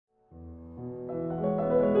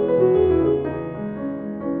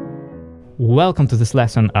Welcome to this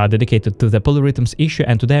lesson dedicated to the polyrhythms issue,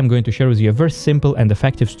 and today I'm going to share with you a very simple and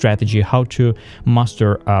effective strategy how to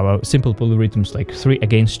master simple polyrhythms like 3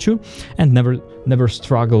 against 2 and never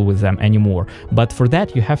struggle with them anymore. But for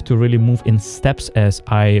that you have to really move in steps, as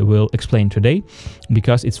I will explain today,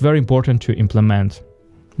 because it's very important to implement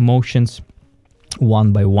motions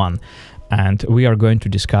one by one, and we are going to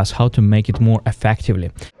discuss how to make it more effectively.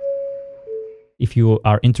 If you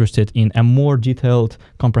are interested in a more detailed,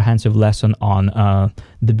 comprehensive lesson on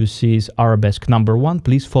Debussy's Arabesque number 1,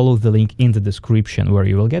 please follow the link in the description, where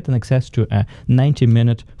you will get an access to a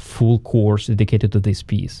 90-minute full course dedicated to this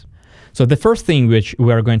piece. So the first thing which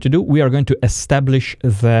we are going to do, we are going to establish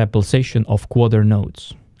the pulsation of quarter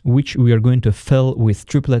notes, which we are going to fill with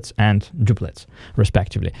triplets and duplets,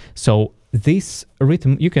 respectively. So this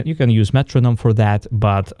rhythm, you can use metronome for that,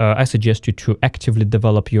 but I suggest you to actively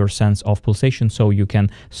develop your sense of pulsation so you can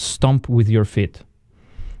stomp with your feet.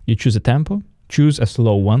 You choose a tempo, choose a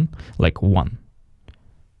slow one, like 1,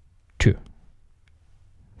 2,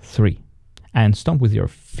 3, and stomp with your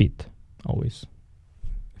feet always.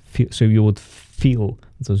 So you would feel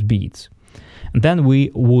those beats. And then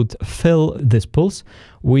we would fill this pulse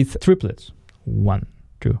with triplets. 1,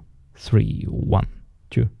 2, 3, 1,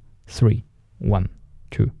 2, 3, 1,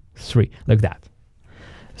 2, 3, like that.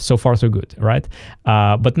 So far so good, right?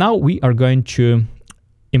 But now we are going to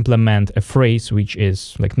implement a phrase which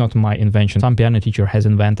is like not my invention. Some piano teacher has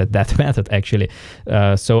invented that method actually.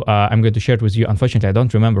 So I'm going to share it with you. Unfortunately, I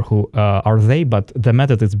don't remember who are they, but the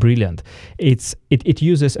method is brilliant. It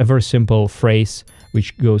uses a very simple phrase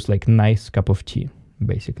which goes like nice cup of tea,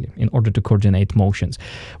 basically, in order to coordinate motions.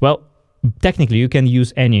 Well, technically, you can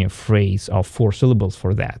use any phrase of 4 syllables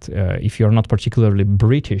for that. If you're not particularly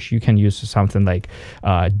British, you can use something like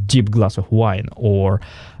deep glass of wine or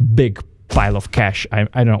big pile of cash. I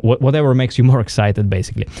don't know, whatever makes you more excited,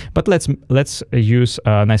 basically. But let's use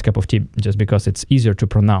a nice cup of tea, just because it's easier to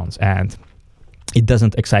pronounce and it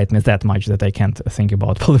doesn't excite me that much that I can't think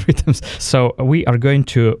about polyrhythms. So we are going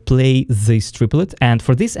to play this triplet, and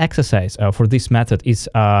for this exercise, for this method, it's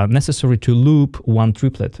necessary to loop one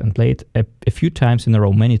triplet and play it a few times in a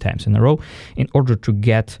row, many times in a row, in order to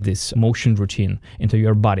get this motion routine into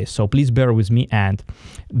your body. So please bear with me and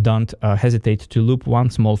don't hesitate to loop one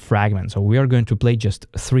small fragment. So we are going to play just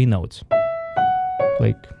 3 notes,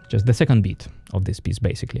 like just the second beat of this piece,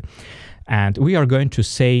 basically. And we are going to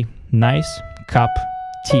say nice cup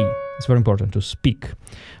tea. It's very important to speak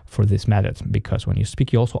for this method, because when you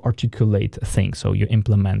speak, you also articulate things, so you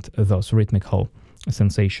implement those rhythmical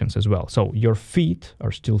sensations as well. So your feet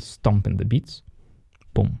are still stomping the beats,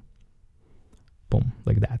 boom, boom,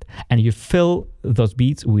 like that. And you fill those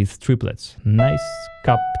beats with triplets. Nice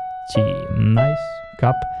cup tea, nice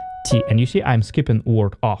cup tea. And you see I'm skipping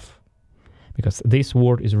word off, because this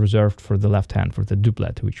word is reserved for the left hand, for the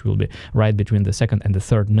duplet, which will be right between the second and the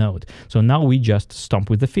third note. So now we just stomp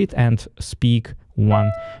with the feet and speak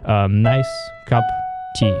one, nice cup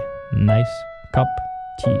tea, nice cup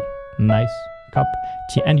tea, nice cup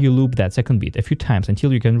tea, and you loop that second beat a few times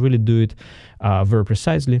until you can really do it very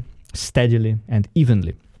precisely, steadily, and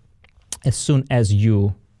evenly. As soon as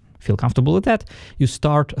you feel comfortable with that, you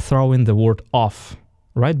start throwing the word off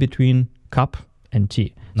right between cup and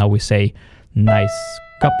tea. Now we say nice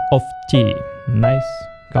cup of tea, nice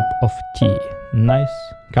cup of tea, nice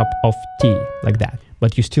cup of tea, like that.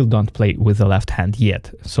 But you still don't play with the left hand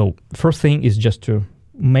yet. So first thing is just to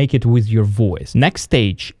make it with your voice. Next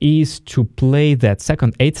stage is to play that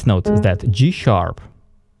second 8th note, that G sharp,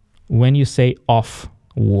 when you say off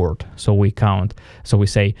word. So we count, so we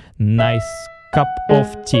say nice cup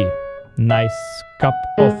of tea, nice cup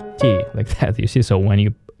of tea, like that, you see? So when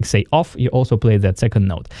you say off, you also play that second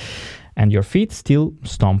note. And your feet still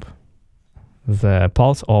stomp the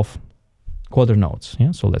pulse of quarter notes.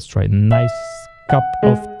 Yeah, so let's try nice cup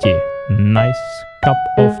of tea, nice cup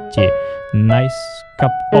of tea, nice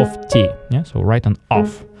cup of tea. Yeah, so right on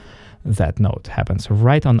off, that note happens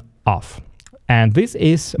right on off. And this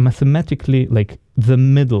is mathematically like the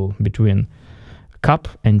middle between cup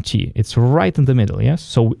and tea. It's right in the middle, yes?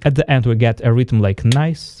 So at the end we get a rhythm like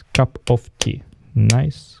nice cup of tea,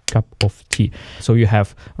 nice cup of tea. So you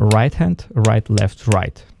have right hand, right, left,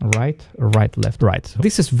 right, right, right, left, right. So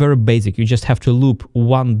this is very basic. You just have to loop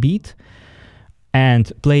one beat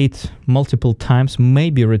and play it multiple times,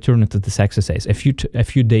 maybe return to this exercise a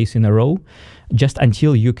few days in a row, just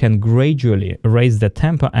until you can gradually raise the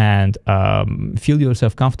tempo and feel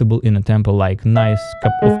yourself comfortable in a tempo like nice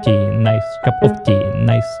cup of tea, nice cup of tea,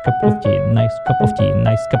 nice cup of tea, nice cup of tea,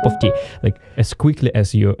 nice cup of tea, like as quickly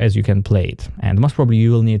as you can play it. And most probably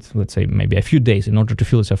you will need, let's say, maybe a few days in order to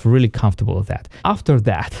feel yourself really comfortable with that. After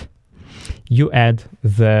that, you add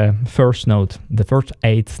the first note, the first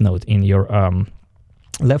eighth note in your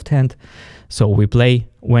left hand. So we play,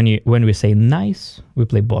 when we say nice, we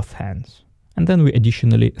play both hands. And then we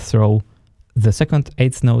additionally throw the second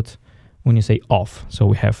eighth note when you say off. So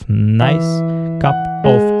we have nice cup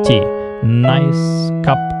of tea, nice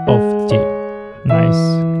cup of tea,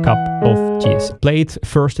 nice cup of tea. Play it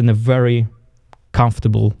first in a very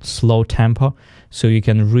comfortable, slow tempo, so you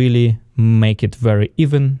can really make it very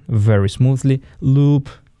even, very smoothly. Loop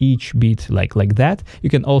each beat like that. You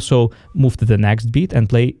can also move to the next beat and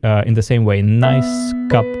play in the same way. Nice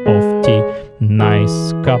cup of tea,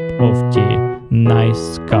 nice cup of tea,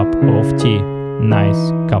 nice cup of tea,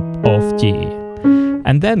 nice cup of tea.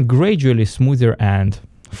 And then gradually smoother and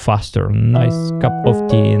faster. Nice cup of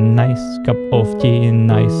tea, nice cup of tea,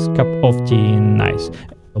 nice cup of tea, nice.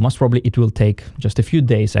 Most probably it will take just a few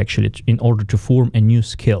days actually in order to form a new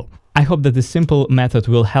skill. I hope that this simple method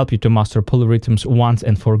will help you to master polyrhythms once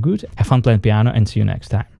and for good. Have fun playing piano and see you next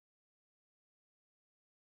time.